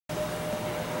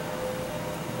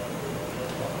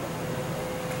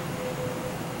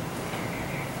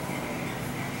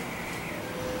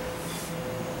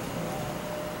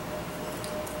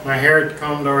My hair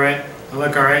combed all right? I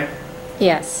look all right?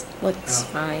 Yes, looks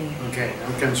fine. Okay,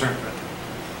 I'm concerned about that.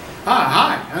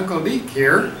 Hi, Uncle Deke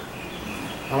here.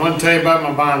 I want to tell you about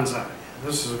my bonsai.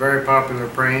 This is a very popular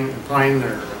plane.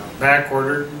 They're back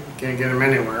ordered. Can't get them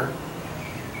anywhere.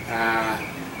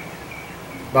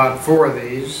 Bought 4 of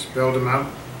these, built them up,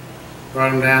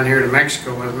 brought them down here to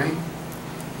Mexico with me,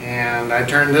 and I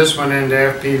turned this one into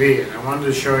FPV. And I wanted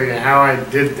to show you how I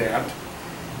did that,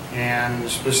 and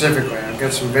specifically, I've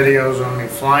got some videos on me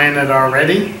flying it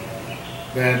already,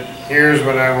 but here's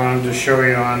what I wanted to show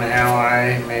you on how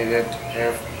I made it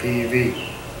FPV.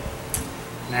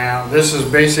 Now, this is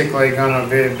basically going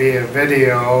to be a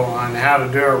video on how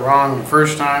to do it wrong the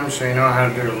first time, so you know how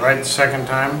to do it right the second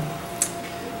time.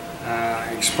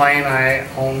 Explain I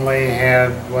only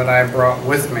had what I brought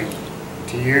with me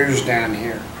to use down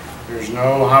here. There's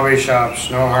no hobby shops,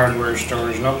 no hardware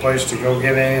stores, no place to go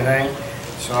get anything,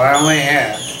 so I only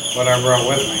had what I brought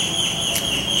with me.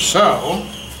 So,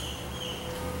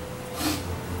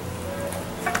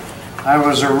 I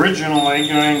was originally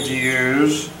going to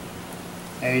use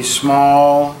a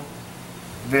small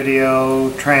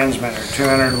video transmitter,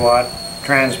 200 watt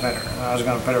transmitter. I was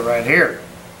going to put it right here.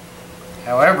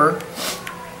 However,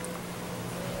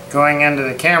 going into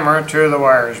the camera, 2 of the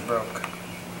wires broke.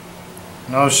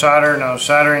 No solder, no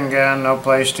soldering gun, no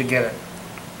place to get it.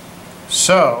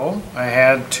 So I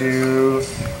had to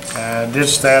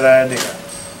ditch that idea.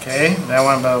 Okay, that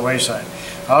went by the wayside.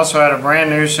 I also had a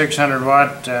brand new 600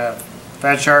 watt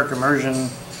Fat Shark immersion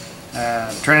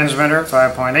transmitter,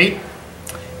 5.8,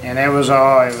 and it was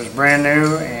brand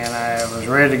new, and I was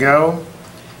ready to go.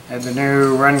 Had the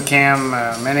new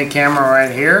RunCam mini camera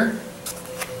right here.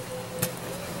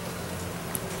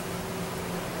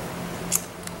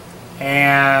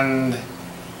 And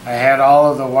I had all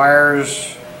of the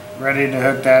wires ready to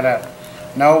hook that up.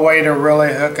 No way to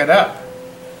really hook it up.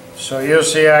 So you'll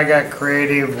see I got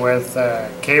creative with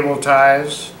cable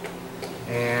ties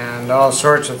and all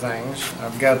sorts of things.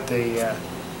 I've got the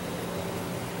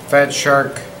Fat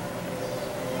Shark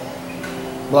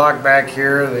block back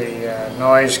here, the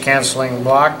noise canceling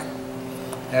block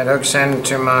that hooks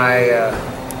into my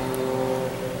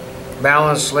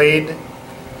balance lead,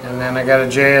 and then I got a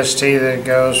JST that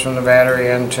goes from the battery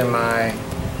into my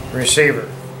receiver.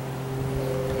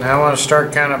 Now I want to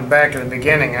start kind of back at the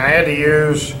beginning. I had to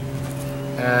use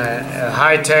a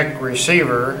high-tech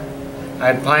receiver.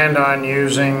 I'd planned on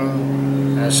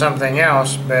using something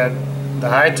else, but the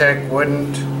high-tech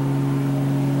wouldn't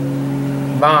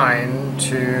bind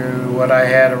to what I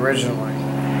had originally.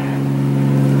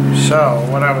 So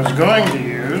what I was going to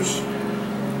use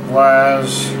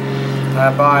was,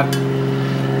 I bought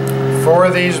 4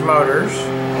 of these motors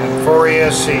and 4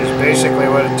 ESCs, basically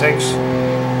what it takes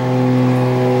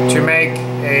to make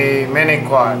a mini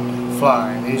quad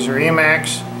fly. These are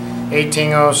Emax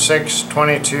 1806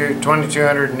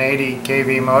 2280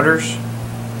 kV motors,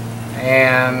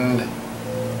 and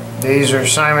these are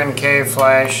Simon K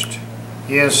flashed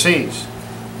ESCs.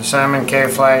 The Simon K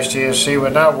flashed ESC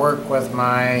would not work with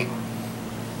my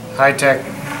high-tech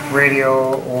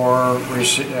radio, or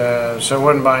so it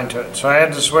wouldn't bind to it. So I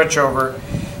had to switch over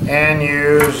and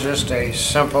use just a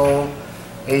simple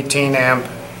 18 amp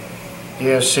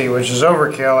ESC, which is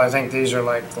overkill. I think these are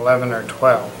like 11 or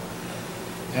 12.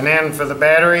 And then for the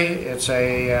battery, it's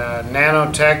a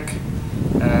Nano Tech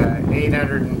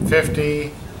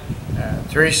 850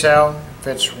 3-cell,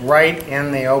 fits right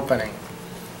in the opening.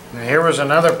 Now here was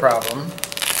another problem.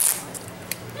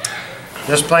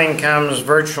 This plane comes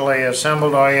virtually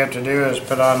assembled. All you have to do is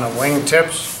put on the wing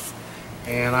tips,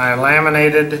 and I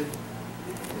laminated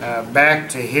back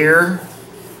to here,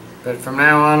 but from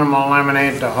now on I'm going to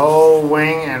laminate the whole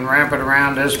wing and wrap it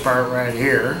around this part right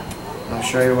here. I'll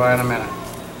show you why in a minute.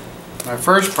 My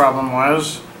first problem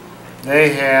was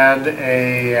they had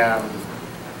a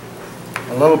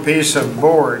little piece of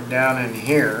board down in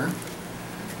here,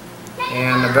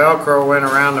 and the Velcro went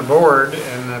around the board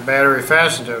and the battery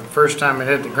fastened to it. First time it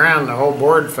hit the ground, the whole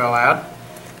board fell out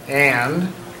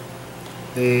and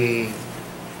the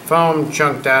foam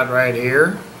chunked out right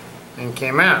here and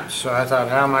came out. So I thought,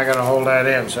 how am I going to hold that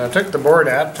in? So I took the board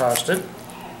out, tossed it,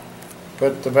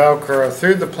 put the Velcro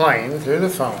through the plane, through the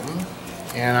foam,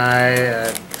 and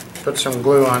I put some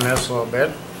glue on this a little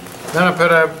bit. Then I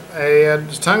put a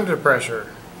tongue depressor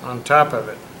on top of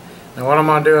it. Now what I'm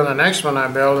going to do in the next one I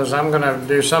build is I'm going to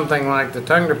do something like the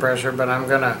tongue depressor, but I'm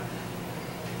going to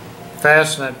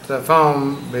fasten it to the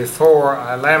foam before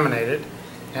I laminate it,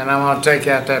 and I'm going to take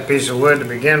out that piece of wood to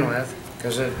begin with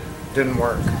because it didn't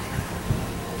work.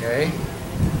 Okay.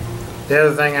 The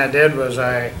other thing I did was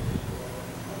I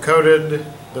coated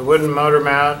the wooden motor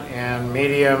mount in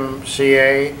medium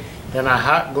CA. Then I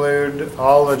hot glued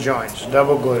all the joints,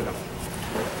 double glued them.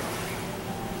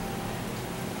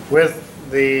 With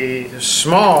the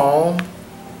small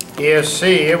ESC,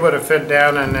 it would have fit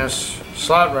down in this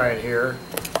slot right here,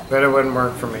 but it wouldn't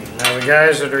work for me. Now the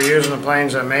guys that are using the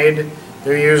planes I made,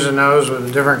 they're using those with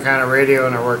a different kind of radio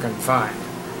and they're working fine.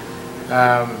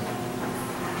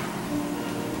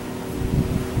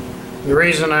 The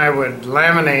reason I would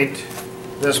laminate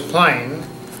this plane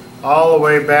all the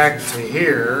way back to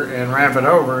here and wrap it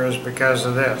over is because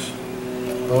of this.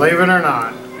 Believe it or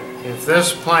not, if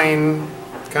this plane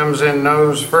comes in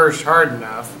nose first hard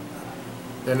enough,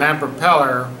 then that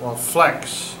propeller will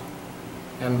flex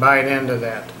and bite into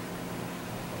that.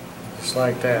 Just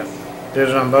like that. Did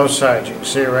it on both sides. You can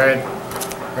see it right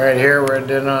here where it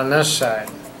did on this side.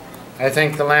 I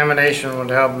think the lamination would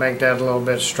help make that a little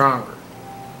bit stronger.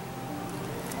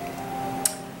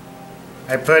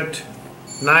 I put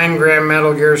 9-gram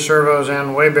Metal Gear servos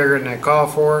in, way bigger than they call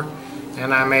for,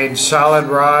 and I made solid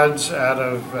rods out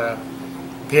of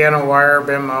piano wire,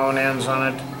 been my own ends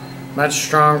on it, much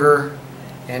stronger,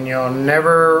 and you'll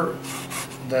never,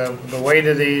 the weight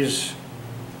of these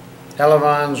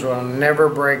elevons will never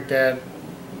break that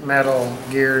metal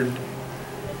geared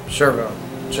servo.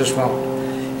 It just won't.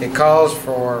 It calls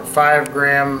for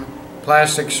 5-gram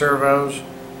plastic servos.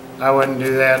 I wouldn't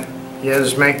do that. You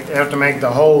just have to make the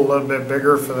hole a little bit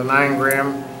bigger for the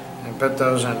 9-gram and put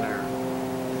those in there.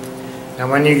 Now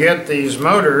when you get these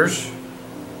motors,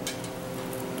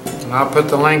 and I'll put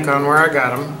the link on where I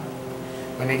got them,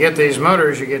 when you get these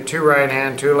motors you get 2 right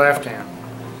hand, 2 left hand.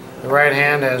 The right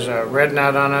hand has a red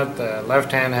nut on it, the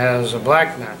left hand has a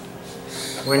black nut.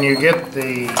 When you get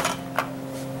the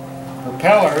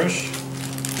propellers,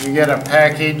 you get a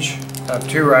package of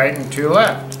 2 right and 2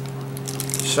 left.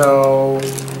 So,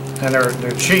 and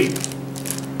they're cheap.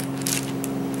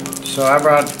 So I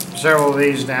brought several of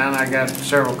these down. I got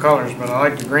several colors, but I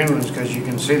like the green ones because you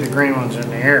can see the green ones in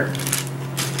the air.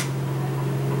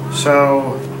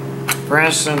 So, for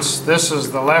instance, this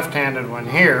is the left-handed one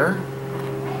here,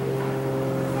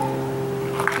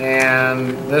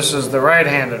 and this is the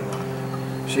right-handed one.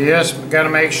 So you just got to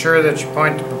make sure that you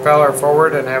point the propeller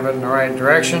forward and have it in the right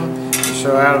direction.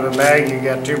 So out of the bag you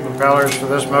got 2 propellers for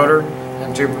this motor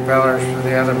and 2 propellers for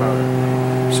the other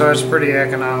motor. So it's pretty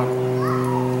economical.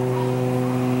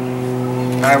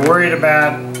 I worried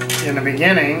about, in the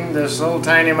beginning, this little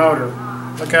tiny motor.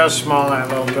 Look how small that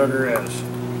little booger is.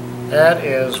 That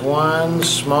is one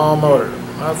small motor.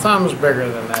 My thumb's bigger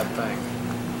than that thing.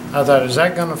 I thought, is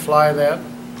that going to fly that?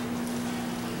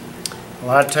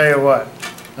 Well, I tell you what,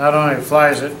 not only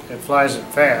flies it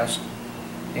fast.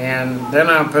 And then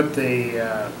I put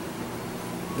the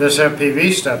this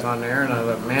FPV stuff on there, and I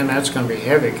thought, man, that's going to be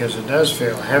heavy, because it does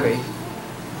feel heavy.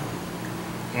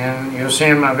 And you'll see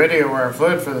in my video where I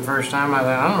flew it for the first time, I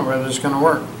thought, I don't know whether it's going to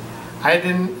work. I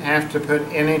didn't have to put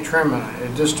any trim on it.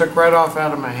 It just took right off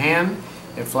out of my hand.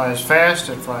 It flies fast,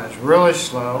 it flies really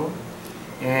slow,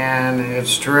 and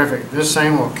it's terrific. This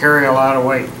thing will carry a lot of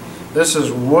weight. This is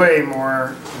way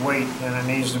more weight than it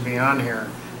needs to be on here,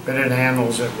 but it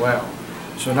handles it well.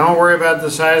 So don't worry about the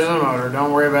size of the motor,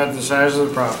 don't worry about the size of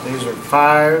the prop. These are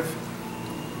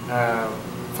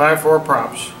 5.4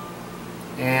 props,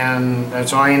 and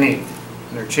that's all you need.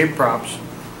 They're cheap props.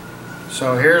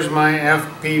 So here's my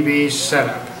FPV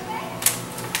setup.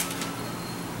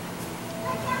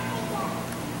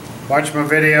 Watch my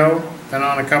video, been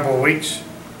on a couple of weeks.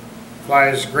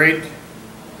 Flies great.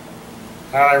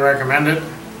 Highly recommend it.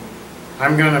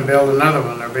 I'm going to build another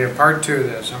one. There'll be a part 2 of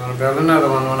this. I'm going to build another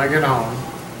one when I get home.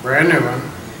 Brand new one.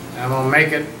 And I'm going to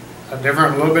make it a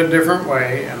little bit different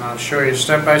way, and I'll show you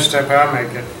step by step how I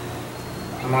make it.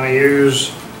 I'm going to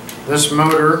use this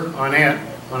motor on it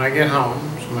when I get home.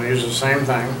 So I'm going to use the same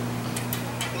thing.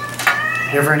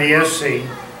 Different ESC.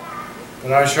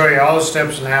 But I'll show you all the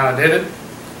steps and how I did it,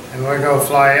 and we'll go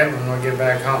fly it when we get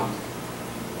back home.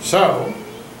 So,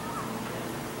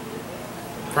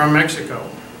 from Mexico,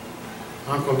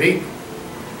 Uncle Deke,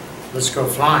 let's go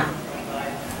flying.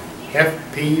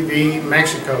 FPV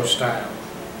Mexico style.